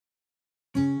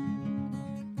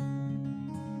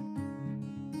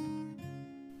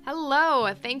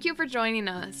Hello, thank you for joining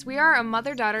us. We are a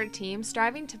mother-daughter team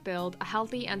striving to build a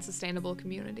healthy and sustainable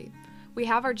community. We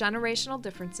have our generational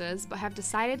differences, but have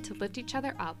decided to lift each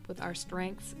other up with our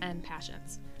strengths and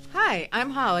passions. Hi,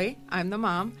 I'm Holly. I'm the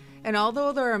mom. And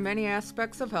although there are many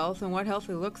aspects of health and what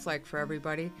healthy looks like for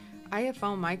everybody, I have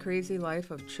found my crazy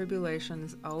life of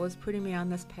tribulations always putting me on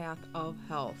this path of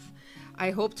health.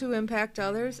 I hope to impact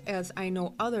others as I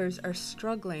know others are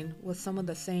struggling with some of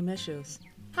the same issues.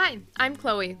 Hi, I'm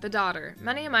Chloe, the daughter.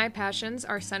 Many of my passions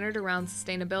are centered around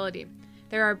sustainability.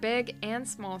 There are big and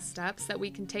small steps that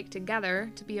we can take together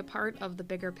to be a part of the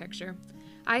bigger picture.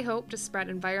 I hope to spread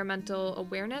environmental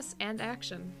awareness and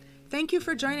action. Thank you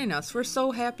for joining us. We're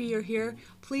so happy you're here.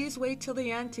 Please wait till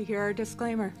the end to hear our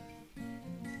disclaimer.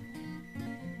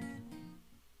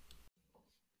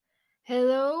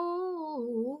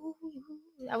 Hello.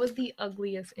 That was the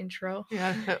ugliest intro.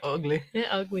 Yeah, ugly. Yeah,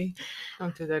 ugly.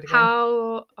 Don't do that again.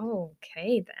 How?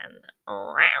 Okay then.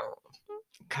 God,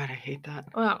 I hate that.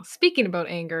 Wow. Speaking about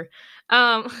anger,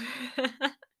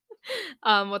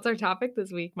 what's our topic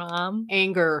this week, Mom?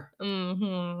 Anger.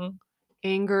 Mm-hmm.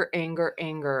 Anger.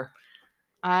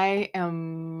 I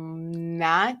am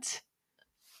not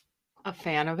a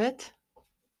fan of it.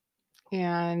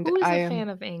 And Who is a fan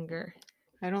of anger?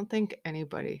 I don't think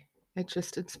anybody.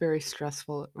 It's very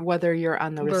stressful, whether you're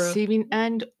on the Bruh. receiving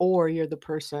end or you're the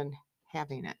person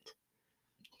having it.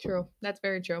 True. That's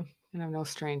very true. And I'm no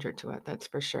stranger to it, that's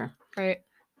for sure. Right.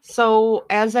 So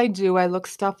as I do, I look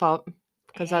stuff up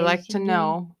because I like to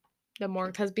know.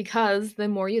 Because the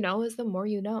more you know is the more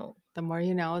you know. The more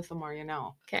you know is the more you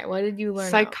know. Okay, what did you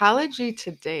learn? Psychology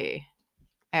Today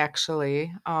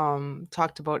actually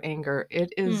talked about anger.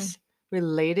 It is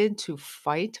related to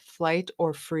fight, flight,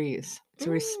 or freeze. It's a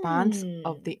response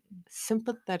of the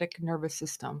sympathetic nervous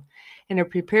system, and it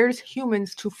prepares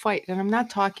humans to fight. And I'm not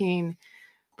talking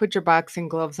put your boxing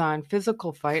gloves on,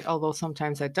 physical fight, although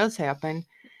sometimes that does happen.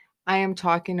 I am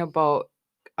talking about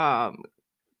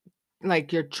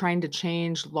like you're trying to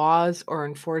change laws or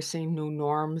enforcing new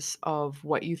norms of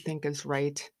what you think is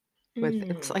right.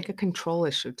 It's like a control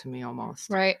issue to me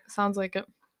almost. Right. Sounds like it.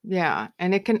 Yeah,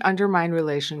 and it can undermine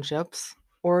relationships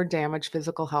or damage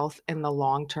physical health in the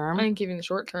long term. I think even the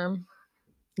short term.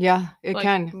 Yeah, it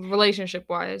can. Relationship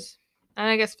wise. And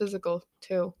I guess physical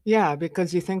too. Yeah,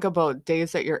 because you think about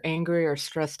days that you're angry or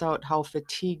stressed out, how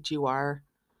fatigued you are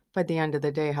by the end of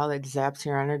the day, how that zaps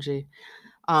your energy.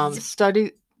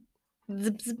 Study.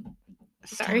 Zip, zip.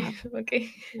 Sorry.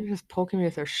 Okay. You're just poking me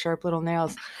with their sharp little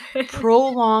nails.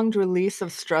 Prolonged release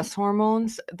of stress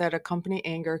hormones that accompany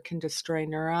anger can destroy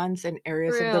neurons in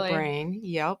areas of the brain.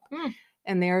 Yep.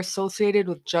 And they are associated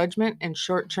with judgment and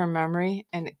short-term memory,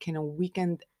 and it can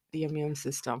weaken the immune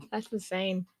system. That's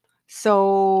insane.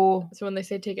 So when they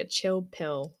say take a chill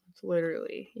pill, it's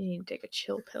literally you need to take a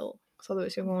chill pill. So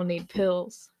otherwise you won't need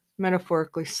pills.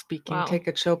 Metaphorically speaking, Wow. take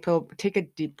a chill pill, take a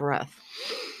deep breath.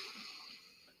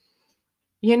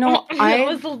 You know, that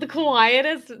was the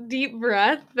quietest deep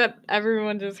breath that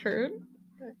everyone just heard.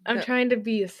 I'm trying to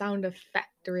be a sound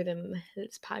effect ridden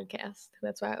this podcast.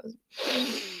 That's why I was.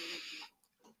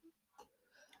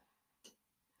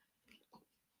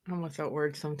 I'm without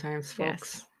words sometimes,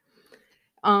 folks.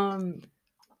 Yes.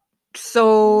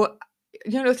 So,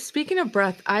 speaking of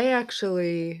breath, I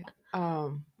actually,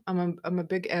 I'm a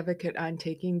big advocate on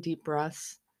taking deep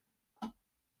breaths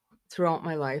throughout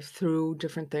my life, through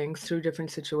different things, through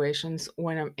different situations,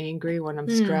 when I'm angry, when I'm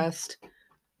stressed,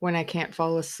 when I can't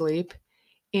fall asleep.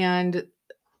 And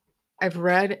I've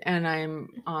read, and I'm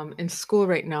in school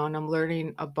right now, and I'm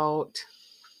learning about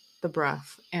the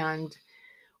breath. And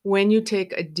when you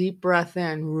take a deep breath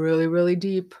in, really, really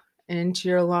deep into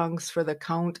your lungs for the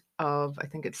count of, I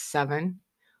think it's 7,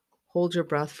 hold your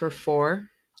breath for 4,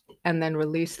 and then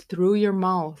release through your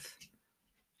mouth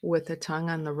with the tongue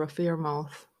on the roof of your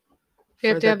mouth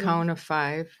for the count of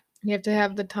 5. You have to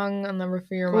have the tongue on the roof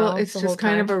of your mouth. Well, it's just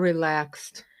kind of a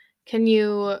relaxed. Can we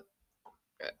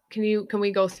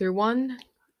go through one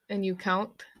and you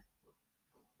count?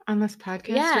 On this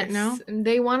podcast right now? Yes,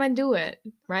 they want to do it,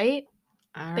 right?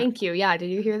 Thank you. Yeah, did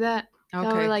you hear that? Okay.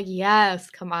 We're like, yes,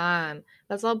 come on.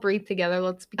 Let's all breathe together.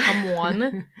 Let's become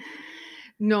one.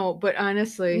 No, but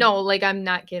honestly. No, like I'm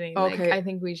not kidding. Okay. Like, I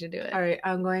think we should do it. All right,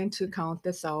 I'm going to count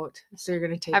this out. So you're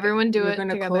going to take Everyone do it together.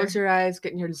 You're going to close your eyes,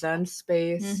 get in your Zen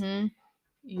space. Mm-hmm.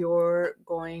 You're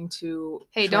going to.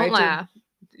 Hey, don't laugh.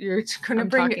 You're going to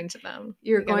bring talking to them.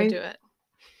 You're going to do it.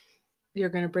 You're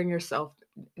going to bring yourself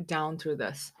down through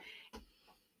this.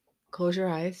 Close your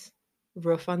eyes.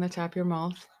 Roof on the top of your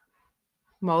mouth.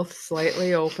 Mouth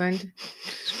slightly opened.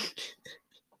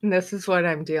 And this is what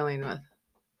I'm dealing with.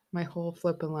 My whole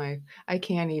flipping life. I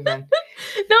can't even.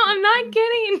 No, I'm not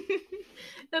kidding.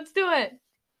 Let's do it.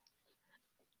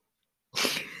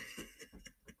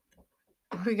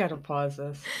 We gotta pause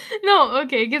this. No,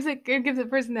 okay, it gives it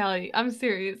personality. I'm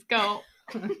serious. Go.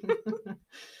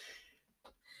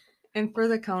 And for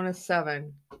the count of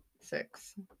 7,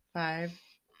 6, 5,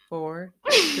 4,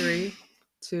 3,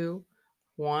 2,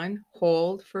 1.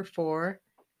 Hold for 4,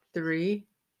 3,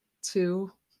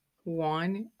 2,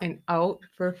 1. And out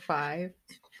for 5,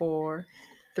 4,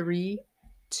 3,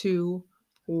 2,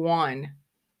 1.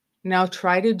 Now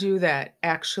try to do that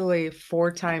actually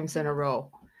 4 times in a row.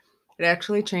 It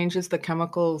actually changes the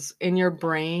chemicals in your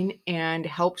brain and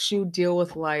helps you deal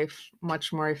with life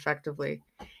much more effectively.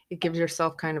 It gives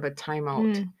yourself kind of a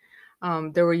timeout.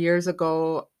 There were years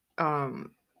ago,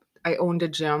 I owned a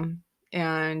gym,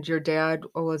 and your dad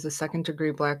was a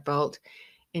second-degree black belt,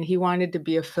 and he wanted to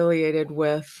be affiliated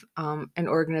with an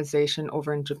organization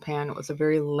over in Japan. It was a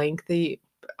very lengthy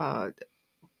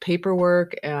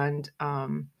paperwork, and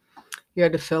you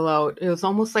had to fill out. It was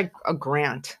almost like a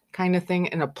grant kind of thing,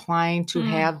 and applying to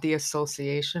have the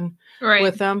association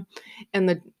with them. And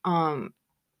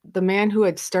the man who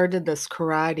had started this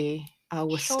karate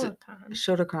was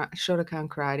Shotokan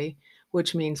karate,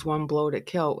 which means one blow to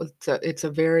kill. It's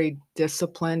a very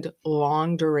disciplined,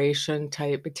 long duration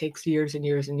type. It takes years and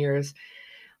years and years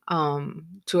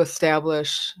to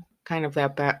establish kind of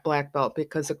that black belt,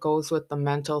 because it goes with the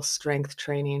mental strength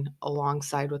training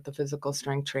alongside with the physical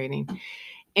strength training.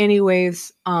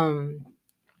 Anyways,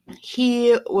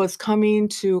 he was coming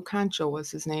to, Concho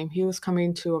was his name. He was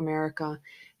coming to America,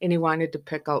 and he wanted to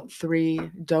pick out 3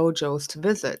 dojos to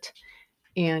visit.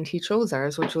 And he chose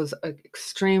ours, which was an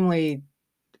extremely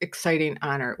exciting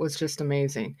honor. It was just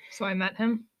amazing. So I met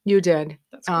him? You did.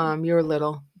 That's cool. You were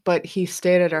little, but he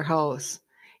stayed at our house,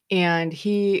 and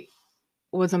he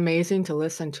was amazing to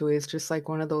listen to. He's just like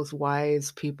one of those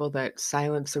wise people that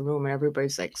silence the room and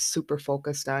everybody's like super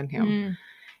focused on him.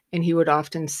 And he would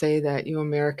often say that you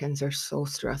Americans are so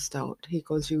stressed out. He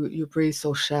goes, you breathe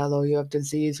so shallow, you have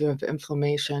disease, you have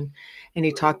inflammation. And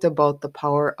he talked about the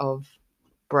power of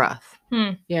breath, so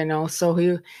and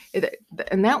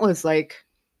that was like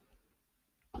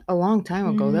a long time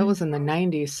ago. That was in the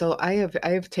 90s. So I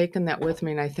have taken that with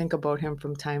me, and I think about him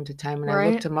from time to time. And I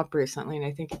looked him up recently, and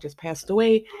I think he just passed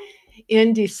away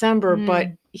in December.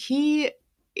 But he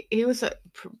was a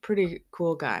pretty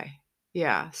cool guy.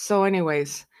 Yeah. So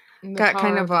anyways, got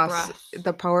kind of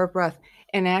the power of breath.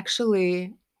 And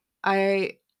actually,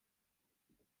 I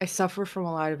suffer from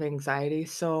a lot of anxiety,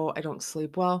 so I don't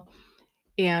sleep well.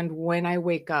 And when I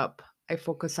wake up, I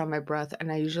focus on my breath,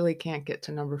 and I usually can't get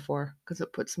to number 4 because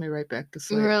it puts me right back to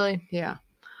sleep. Really? Yeah.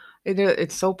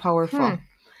 It's so powerful.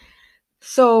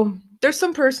 So there's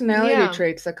some personality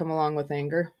traits that come along with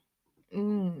anger.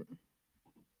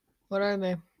 What are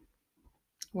they?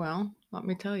 Well, let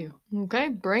me tell you. Okay,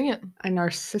 bring it. A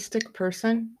narcissistic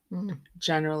person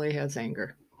generally has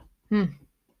anger.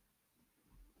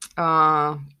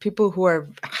 People who are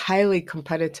highly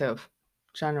competitive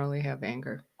generally have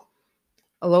anger.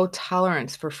 A low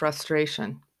tolerance for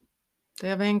frustration. They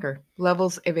have anger.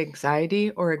 Levels of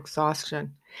anxiety or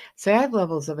exhaustion. Say I have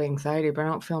levels of anxiety, but I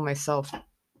don't feel myself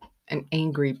an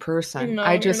angry person. No,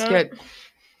 I just get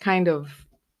kind of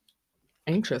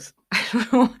anxious.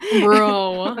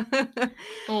 Bro.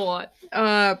 What?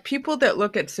 People that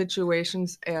look at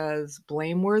situations as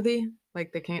blameworthy,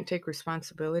 like they can't take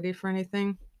responsibility for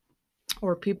anything,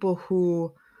 or people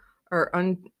who are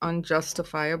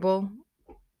unjustifiable.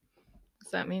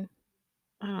 What's that mean?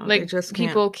 Like, they just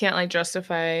people can't like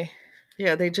justify.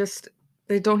 Yeah, they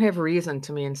don't have reason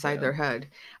to me inside their head.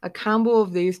 A combo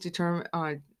of these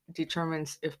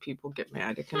determines if people get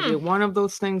mad. It can be one of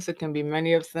those things. It can be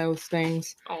many of those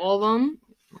things. All of them?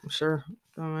 I'm sure.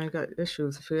 I got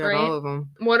issues if you had all of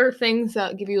them. What are things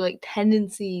that give you like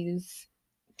tendencies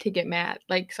to get mad?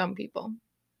 Like some people.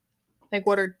 Like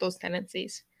what are those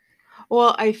tendencies?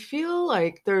 Well, I feel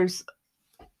like there's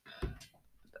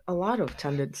a lot of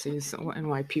tendencies in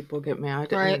why people get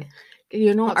mad. Right.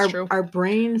 And, our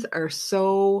brains are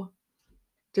so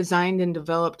designed and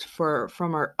developed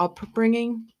from our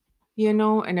upbringing,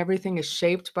 and everything is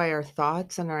shaped by our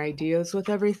thoughts and our ideas with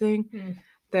everything,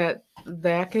 that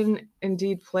can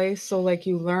indeed play. So like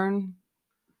you learn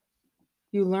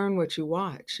what you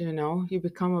watch, you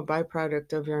become a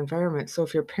byproduct of your environment. So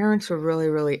if your parents were really,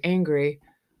 really angry,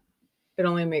 it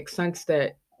only makes sense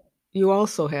that you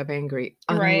also have angry,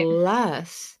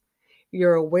 unless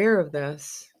you're aware of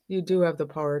this. You do have the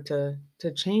power to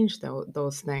change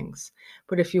those things.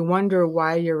 But if you wonder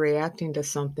why you're reacting to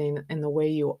something in the way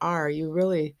you are, you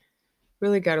really,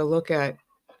 really got to look at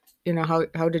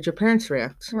how did your parents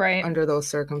react Right. under those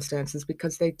circumstances?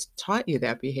 Because they taught you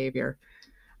that behavior.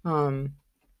 And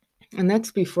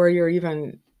that's before you're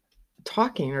even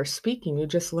talking or speaking. You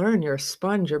just learn. You're a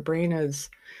sponge. Your brain is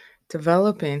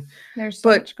developing. There's so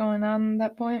But much going on at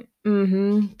that point.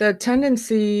 the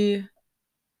tendency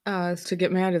to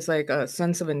get mad is like a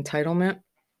sense of entitlement.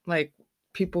 Like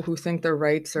people who think their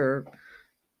rights are,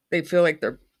 they feel like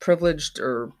they're privileged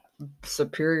or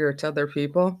superior to other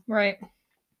people. Right.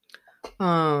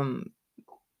 Um,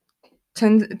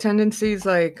 tendencies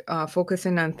like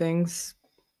focusing on things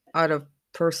out of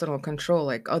personal control,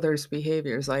 like others'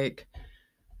 behaviors. Like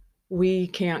we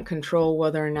can't control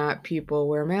whether or not people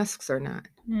wear masks or not,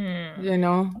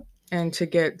 and to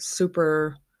get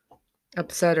super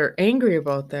upset or angry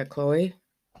about that, Chloe.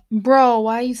 Bro,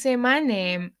 why you say my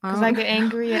name? Because I Oh. get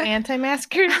angry at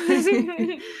anti-maskers.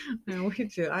 Man,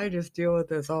 I just deal with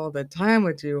this all the time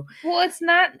with you. Well, it's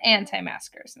not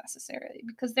anti-maskers necessarily,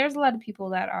 because there's a lot of people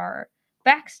that are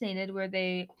vaccinated where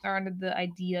they are under the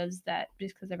ideas that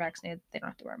just because they're vaccinated, they don't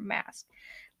have to wear a mask.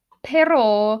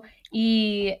 Pero,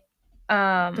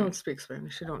 Don't speak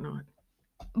Spanish. You don't know it.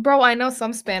 bro, I know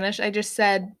some Spanish. I just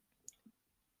said,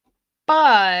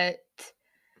 but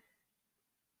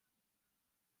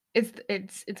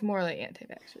it's more like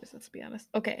anti-vaxxers, let's be honest.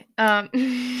 Okay.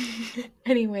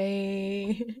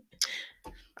 Anyway.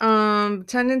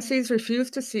 Tendencies refuse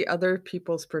to see other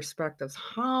people's perspectives.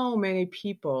 How many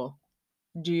people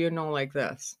do you know like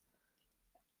this?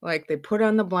 Like they put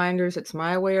on the blinders, it's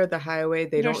my way or the highway.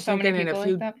 They There's don't so think many it. And people if like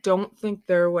you that. don't think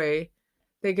their way,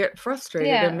 they get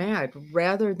frustrated and Yeah. mad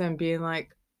rather than being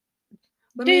like,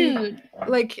 let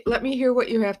me hear what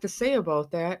you have to say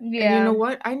about that. And you Yeah. know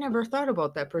what? I never thought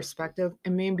about that perspective,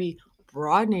 and maybe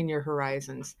broadening your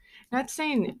horizons. Not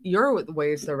saying your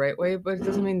way is the right way, but it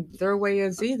doesn't mean their way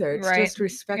is either. It's Right. just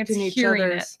respecting It's each hearing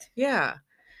other's. it. Yeah.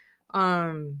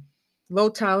 Low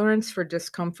tolerance for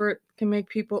discomfort can make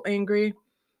people angry.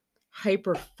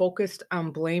 Hyper focused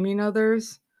on blaming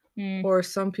others, or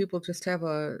some people just have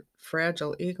a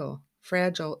fragile ego.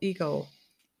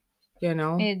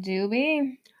 It do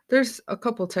be. There's a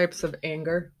couple types of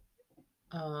anger.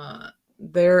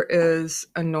 There is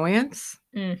annoyance,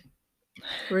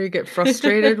 where you get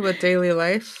frustrated with daily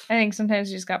life. I think sometimes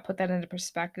you just got to put that into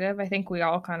perspective. I think we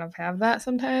all kind of have that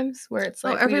sometimes, where it's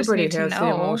like Everybody we just need has to the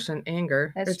know. emotion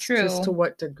anger. That's It's true. just to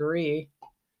what degree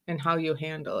and how you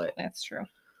handle it. That's true.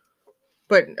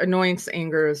 But annoyance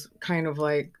anger is kind of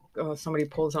like somebody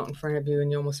pulls out in front of you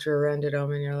and you almost rear-ended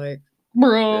them, and you're like,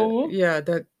 bro. Yeah,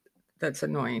 that's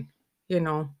annoying.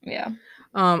 Yeah.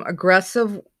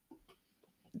 Aggressive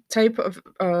type of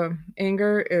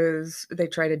anger is they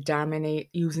try to dominate,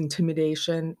 use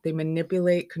intimidation, they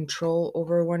manipulate, control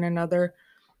over one another.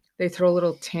 They throw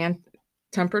little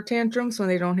temper tantrums when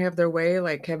they don't have their way,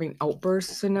 like having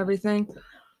outbursts and everything.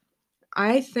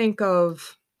 I think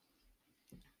of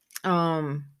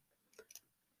I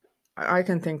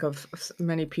can think of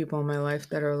many people in my life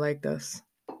that are like this,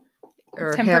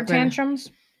 or temper tantrums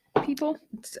people.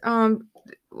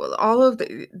 Well, all of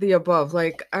the above.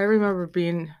 Like I remember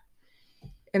being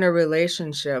in a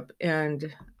relationship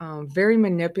and very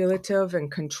manipulative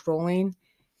and controlling.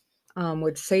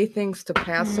 Would say things to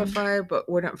pacify, but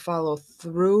wouldn't follow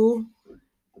through.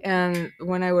 And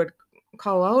when I would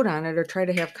call out on it or try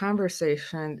to have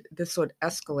conversation, this would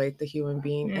escalate the human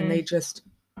being, and they just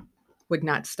would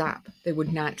not stop. They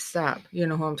would not stop. You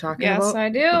know who I'm talking about? Yes, I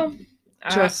do.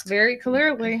 Just very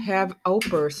clearly have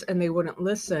outbursts, and they wouldn't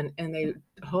listen, and it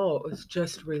was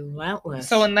just relentless.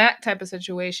 So in that type of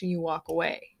situation, you walk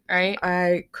away, right?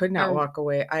 I could not walk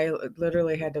away. I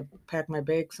literally had to pack my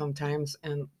bag sometimes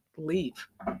and leave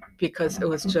because it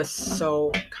was just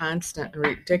so constant and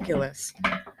ridiculous.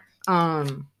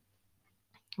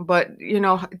 But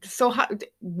so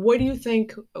what do you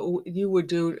think you would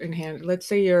do in hand? Let's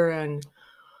say you're in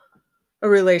a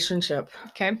relationship.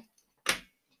 Okay.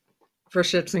 For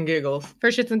shits and giggles. For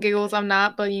shits and giggles, I'm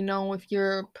not, but if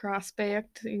you're a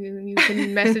prospect, you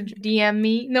can message DM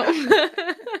me. No.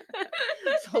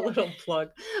 It's a little plug.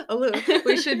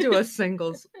 We should do a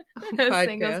singles podcast.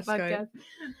 Singles podcast.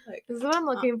 This is what I'm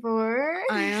looking for.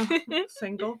 I am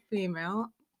single female.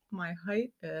 My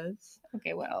height is.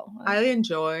 Okay, well. I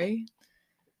enjoy.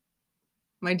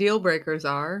 My deal breakers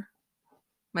are.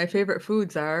 My favorite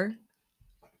foods are.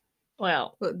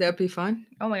 Well. Would that be fun?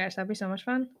 Oh my gosh, that'd be so much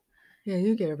fun. Yeah,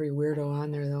 you get every weirdo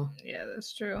on there, though. Yeah,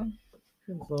 that's true.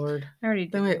 Good Lord. I already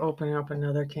did. Then we open up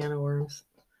another can of worms.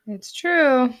 It's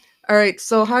true. All right,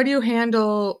 so how do you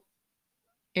handle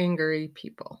angry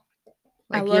people?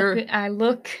 Like I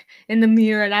look in the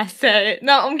mirror and I say it.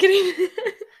 No, I'm kidding.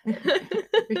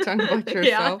 You're talking about Yeah.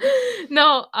 yourself?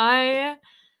 No, how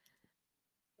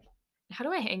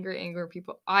do I anger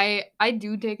people? I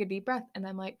do take a deep breath and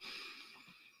I'm like,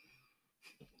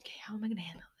 okay, how am I gonna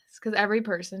handle this? Because every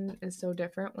person is so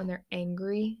different when they're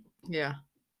angry. Yeah.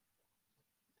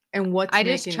 And what's I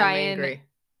just making try them and angry?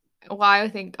 well, I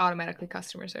would think automatically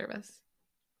customer service.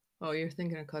 Oh, you're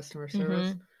thinking of customer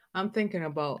service. Mhm. I'm thinking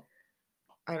about,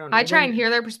 I don't I know, try and when hear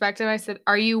their perspective. I said,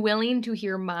 "Are you willing to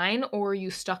hear mine, or are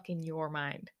you stuck in your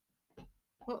mind?"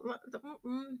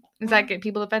 Does that get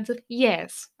people defensive?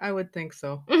 Yes. I would think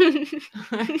so. See,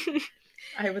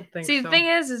 I would think the so. thing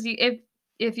is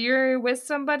if you're with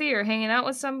somebody or hanging out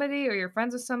with somebody or you're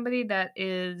friends with somebody that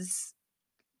is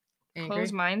Angry?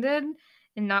 closed-minded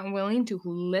and not willing to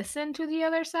listen to the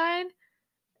other side,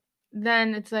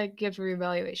 then it's like you have to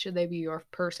reevaluate. Should they be your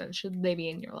person? Should they be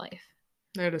in your life?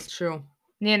 That is true.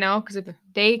 You know, because if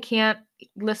they can't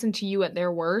listen to you at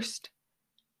their worst,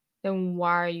 then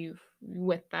why are you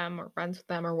with them or friends with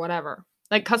them or whatever?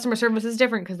 Like customer service is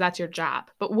different because that's your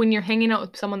job. But when you're hanging out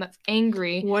with someone that's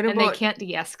angry What and they about- can't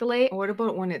de-escalate, What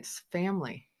about when it's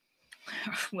family?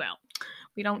 well,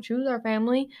 we don't choose our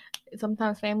family.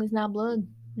 Sometimes family's not blood.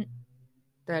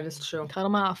 That is true. Cut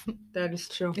them off. That is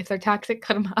true. If they're toxic,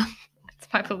 cut them off.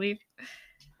 That's my belief.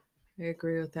 I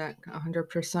agree with that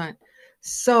 100%.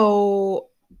 So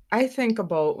I think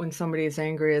about when somebody is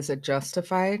angry, is it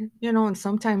justified? You know, and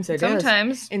sometimes it is.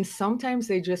 Sometimes. And sometimes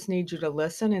they just need you to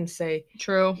listen and say,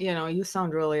 True. you know, you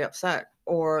sound really upset.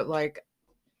 Or like,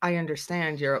 I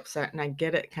understand you're upset and I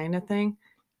get it kind of thing.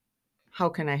 How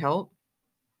can I help?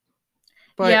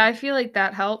 But yeah, I feel like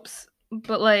that helps.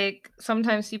 But like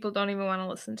sometimes people don't even want to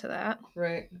listen to that.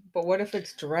 right. But what if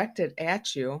it's directed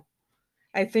at you?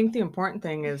 I think the important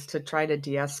thing is to try to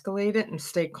de-escalate it and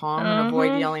stay calm and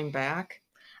avoid yelling back.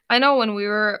 I know when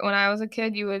I was a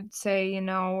kid, you would say, you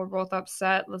know, we're both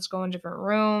upset. Let's go in different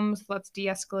rooms. Let's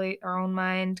de-escalate our own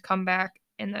mind, come back,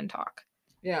 and then talk.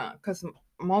 Yeah, because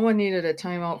Mama needed a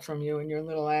timeout from you and your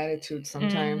little attitude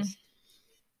sometimes.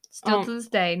 Still to this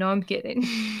day. No, I'm kidding.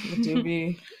 Do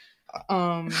be.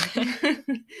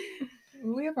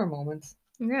 We have our moments.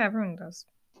 Yeah, everyone does.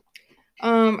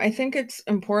 I think it's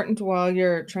important while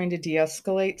you're trying to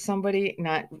de-escalate somebody,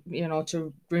 not, you know,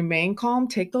 to remain calm.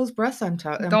 Take those breaths. I'm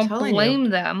telling you. Don't blame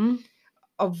them.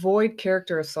 Avoid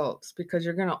character assaults because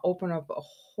you're going to open up a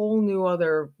whole new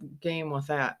other game with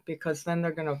that, because then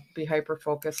they're going to be hyper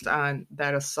focused on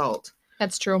that assault.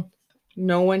 That's true.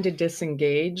 Know when to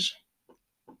disengage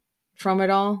from it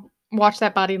all. Watch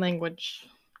that body language.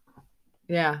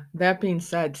 Yeah, that being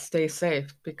said, stay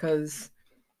safe, because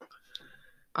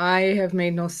I have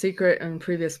made no secret in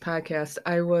previous podcasts,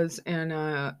 I was in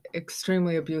a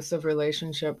extremely abusive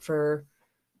relationship for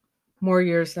more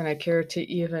years than I care to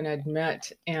even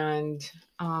admit. And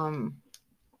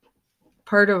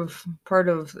part of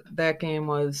that game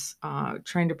was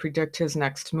trying to predict his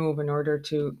next move in order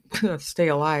to stay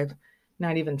alive,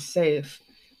 not even safe.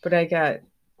 But I got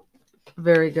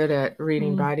very good at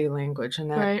reading body language,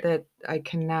 and that I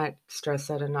cannot stress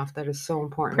that enough. That is so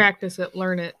important. Practice it,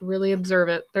 learn it, really observe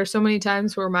it. There's so many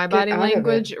times where my body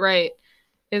language,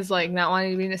 is like not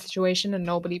wanting to be in a situation and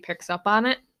nobody picks up on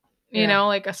it. You know,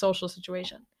 like a social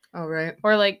situation. Oh, right.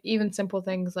 Or like even simple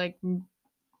things like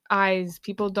eyes.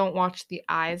 People don't watch the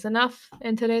eyes enough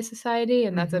in today's society,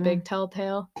 and that's a big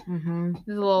telltale. This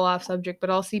is a little off subject, but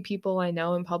I'll see people I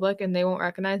know in public and they won't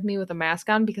recognize me with a mask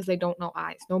on because they don't know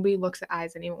eyes. Nobody looks at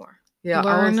eyes anymore. Yeah,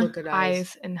 learn I always look at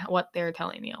eyes and what they're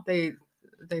telling you.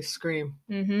 They scream.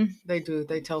 They do.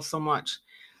 They tell so much.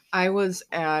 I was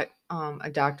at a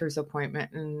doctor's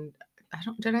appointment, and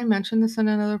did I mention this in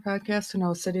another podcast? And I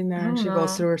was sitting there, and she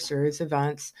goes through her series of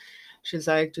events. She's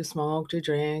like, do you smoke? Do you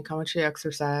drink? How much do you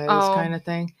exercise? Kind of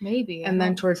thing. Maybe. And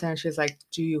then towards the end, she's like,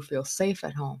 do you feel safe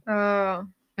at home?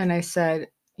 And I said,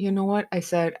 you know what? I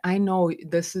said, I know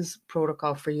this is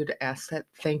protocol for you to ask that.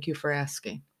 Thank you for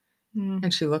asking.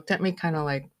 And she looked at me kind of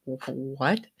like,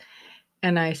 what?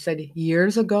 And I said,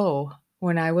 years ago,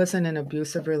 when I was in an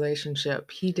abusive relationship,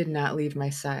 he did not leave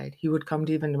my side. He would come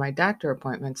to even to my doctor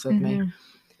appointments with me.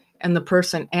 And the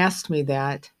person asked me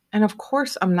that. And of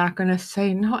course, I'm not going to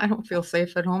say, no, I don't feel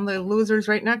safe at home. The loser's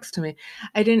right next to me.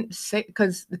 I didn't say,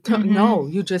 because no,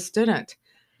 you just didn't.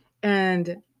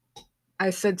 And I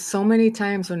said so many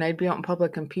times when I'd be out in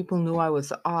public and people knew I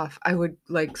was off, I would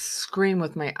like scream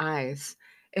with my eyes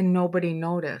and nobody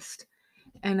noticed.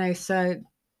 And I said,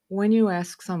 when you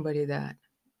ask somebody that,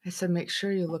 I said, make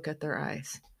sure you look at their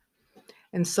eyes.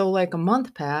 And so like a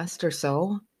month passed or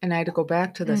so, and I had to go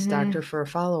back to this doctor for a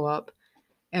follow-up.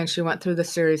 And she went through the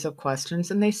series of questions,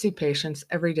 and they see patients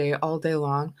every day, all day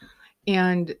long.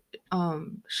 And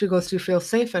she goes, "Do you feel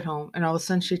safe at home?" And all of a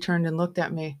sudden she turned and looked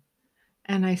at me.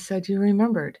 And I said, "You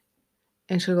remembered."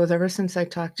 And she goes, "Ever since I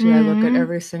talked to you, I look at Mhm.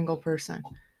 every single person."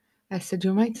 I said,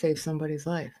 "You might save somebody's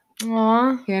life."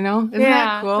 Aw. You know, isn't that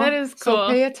Yeah, cool? that is So cool.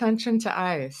 pay attention to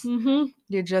eyes. Mhm.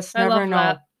 You just I never love know.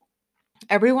 that.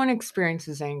 Everyone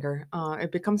experiences anger.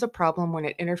 It becomes a problem when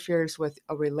it interferes with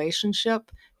a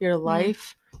relationship, your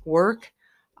life, work.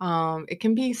 It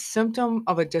can be symptom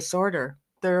of a disorder.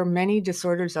 There are many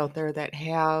disorders out there that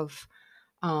have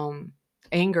um,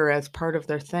 anger as part of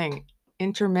their thing.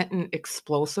 Intermittent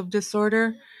explosive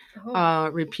disorder, Oh.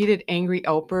 repeated angry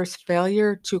outbursts,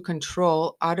 failure to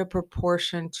control out of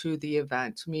proportion to the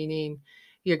event, meaning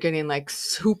you're getting like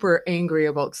super angry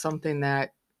about something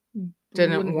that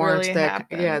didn't Wouldn't warrant really that,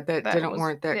 yeah, happen. that That didn't was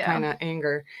warrant that yeah. kind of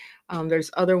anger. There's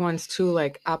other ones too,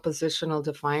 like oppositional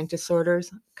defiant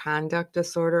disorders, conduct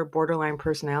disorder, borderline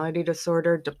personality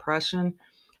disorder, depression.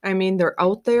 I mean, they're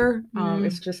out there.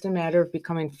 It's Mm. just a matter of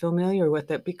becoming familiar with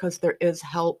it, because there is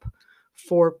help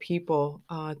for people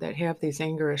that have these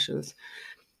anger issues.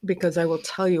 Because I will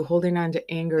tell you, holding on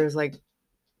to anger is like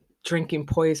drinking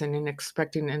poison and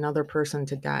expecting another person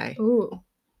to die. Ooh.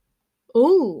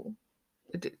 Ooh.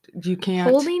 You can't.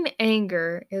 Holding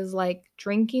anger is like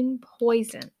drinking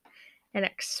poison and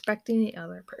expecting the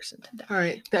other person to die. All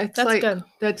right, that's That's like good.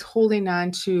 that's holding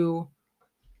on to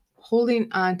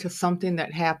something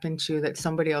that happened to you that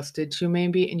somebody else did to you,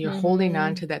 maybe, and you're holding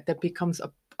on to that becomes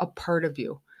a part of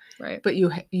you. Right. But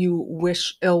you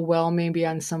wish ill will maybe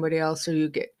on somebody else, or you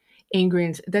get angry,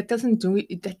 and that doesn't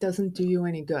do you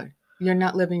any good. You're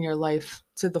not living your life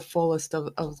to the fullest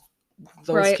of those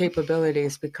Right.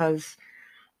 capabilities because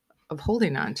of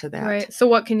holding on to that. Right. So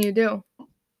what can you do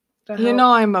to You help?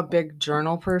 know, I'm a big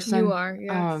journal person. You are,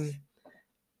 yes.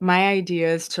 My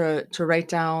idea is to write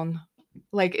down,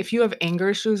 like, if you have anger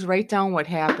issues, write down what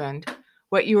happened,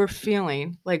 what you were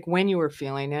feeling, like when you were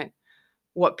feeling it,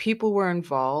 what people were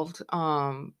involved,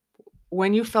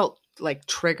 when you felt like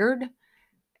triggered,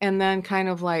 and then kind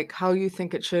of like how you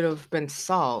think it should have been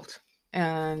solved,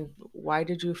 and why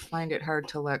did you find it hard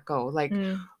to let go. Like,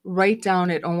 Mm. write down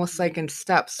it almost like in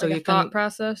steps, so Like a you thought can,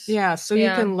 process. yeah, so you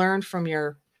Yeah. can learn from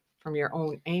your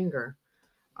own anger.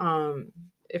 um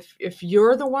if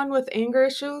you're the one with anger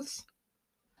issues,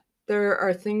 there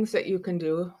are things that you can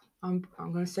do. I'm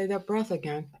going to say that breath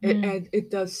again. It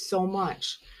does so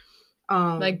much.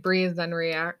 Like breathe and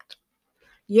react.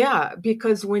 Yeah,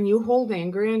 because when you hold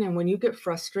anger in and when you get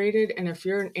frustrated, and if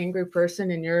you're an angry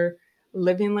person and you're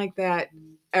living like that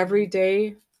every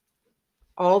day,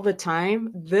 all the time,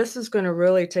 this is going to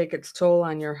really take its toll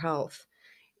on your health.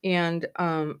 And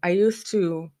I used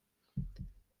to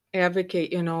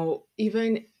advocate,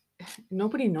 even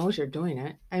nobody knows you're doing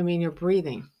it. I mean, you're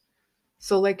breathing.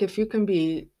 So, like, if you can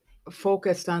be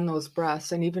focused on those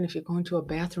breaths, and even if you go into a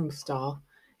bathroom stall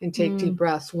and take deep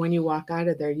breaths, when you walk out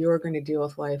of there, you are going to deal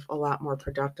with life a lot more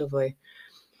productively.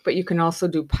 But you can also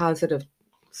do positive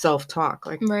self talk,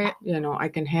 like, Right. I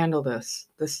can handle this.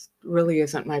 This really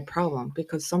isn't my problem,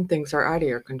 because some things are out of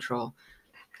your control.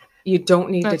 You don't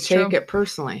need That's to take true. it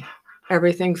personally.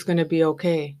 Everything's going to be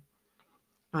okay.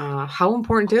 How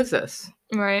important is this?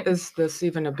 Right. Is this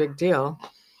even a big deal?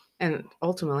 And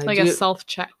ultimately, Like a self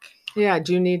check. do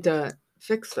you need to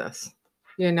fix this?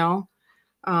 You know,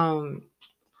 um,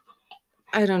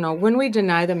 I don't know. When we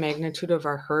deny the magnitude of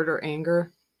our hurt or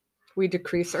anger, we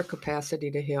decrease our capacity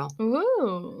to heal.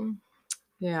 Ooh.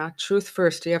 Yeah, truth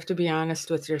first. You have to be honest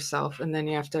with yourself, and then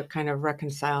you have to kind of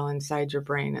reconcile inside your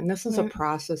brain. And this is a Right.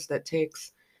 process that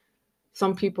takes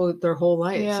some people their whole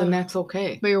lives, and Yeah. that's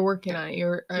okay. But you're working on it.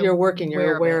 You're You're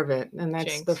aware of of it, and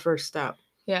that's the Jinx. first step.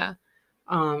 Yeah.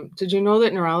 Did you know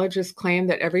that neurologists claim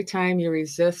that every time you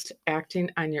resist acting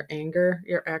on your anger,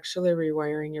 you're actually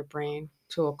rewiring your brain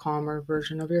to a calmer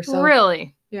version of yourself?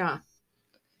 Really? Yeah.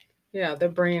 Yeah, the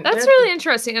brain. That's really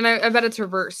interesting. And I bet it's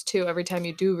reversed too. Every time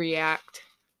you do react,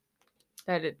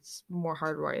 that it's more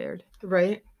hardwired.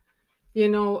 Right.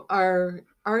 Our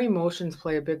emotions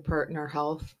play a big part in our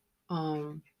health.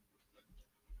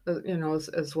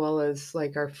 As well as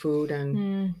like our food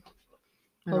and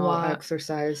A lot.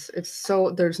 exercise. It's so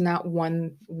there's not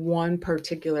one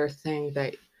particular thing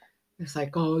that it's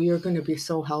like, oh, you're going to be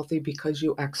so healthy because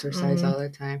you exercise all the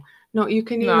time. No, you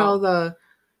can eat all the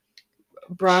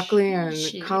broccoli and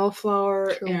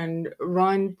cauliflower True. and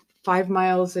run 5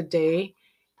 miles a day.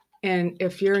 And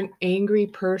if you're an angry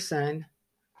person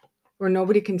where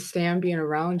nobody can stand being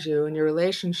around you, and your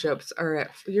relationships are at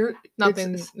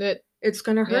Nothing. it's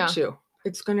going to hurt you.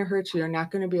 It's going to hurt you. You're not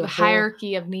going to be The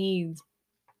hierarchy of needs.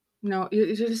 No,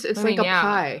 it's like a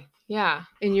pie. Yeah.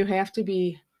 And you have to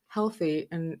be healthy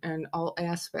in all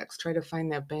aspects. Try to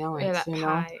find that balance, Yeah, that you know?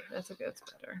 pie. That's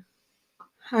better.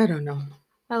 I don't know.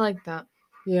 I like that.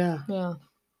 Yeah. Yeah.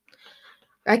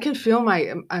 I can feel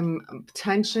my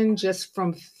tension just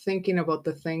from thinking about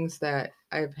the things that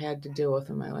I've had to deal with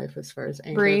in my life as far as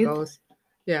anger Breathe. goes.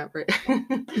 Yeah, right.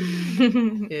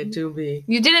 It do be.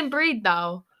 You didn't breathe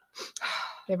though.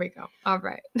 There we go. All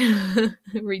right.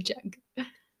 Recheck.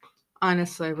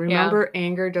 Honestly, remember,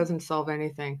 anger doesn't solve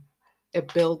anything.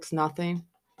 It builds nothing,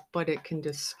 but it can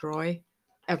destroy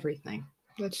everything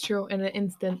That's true. In an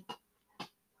instant.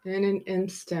 in an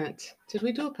instant. Did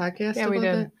we do a podcast Yeah, about we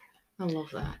did. that? I love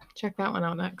that. Check that one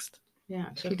out next. Yeah,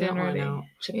 If check you that didn't one already. out.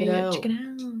 Check Yeah, it out. Check it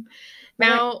out.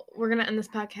 Now we're gonna end this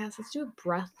podcast. Let's do a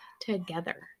breath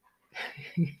together.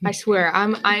 I swear,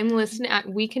 I'm listening.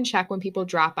 We can check when people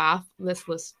drop off this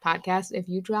podcast. If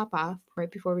you drop off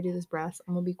right before we do this breath,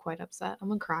 I'm gonna be quite upset. I'm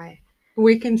gonna cry.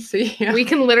 We can see. Yeah. We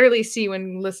can literally see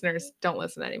when listeners don't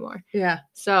listen anymore. Yeah.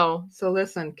 So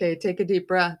listen. Okay, take a deep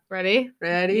breath. ready?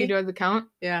 Ready? You do the count.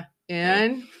 Yeah.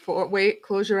 In. Wait.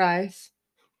 Close your eyes.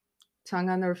 Tongue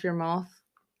on the roof of your mouth.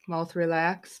 Mouth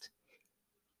relaxed.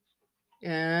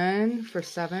 In for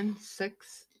 7,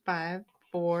 6, 5,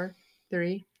 4,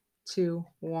 3, 2,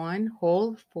 1.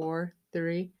 Hold 4,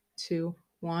 3, 2,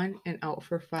 1. And out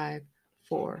for 5,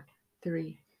 4,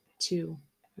 3, 2,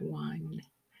 1.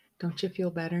 Don't you feel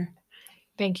better?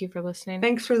 Thank you for listening.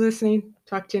 Thanks for listening.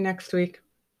 Talk to you next week.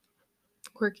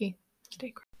 Quirky. Stay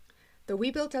quirky. The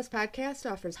We Built Us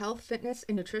podcast offers health, fitness,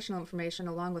 and nutritional information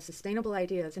along with sustainable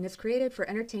ideas and is created for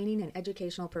entertaining and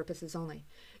educational purposes only.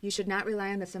 You should not rely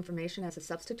on this information as a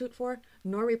substitute for,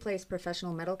 nor replace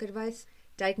professional medical advice,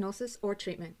 diagnosis, or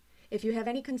treatment. If you have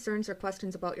any concerns or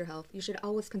questions about your health, you should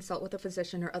always consult with a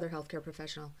physician or other healthcare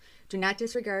professional. Do not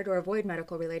disregard or avoid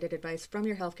medical-related advice from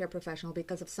your healthcare professional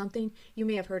because of something you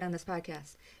may have heard on this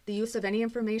podcast. The use of any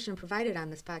information provided on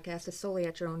this podcast is solely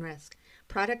at your own risk.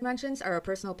 Product mentions are a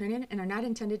personal opinion and are not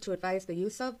intended to advise the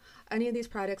use of any of these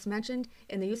products mentioned,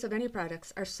 and the use of any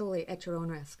products are solely at your own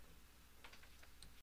risk.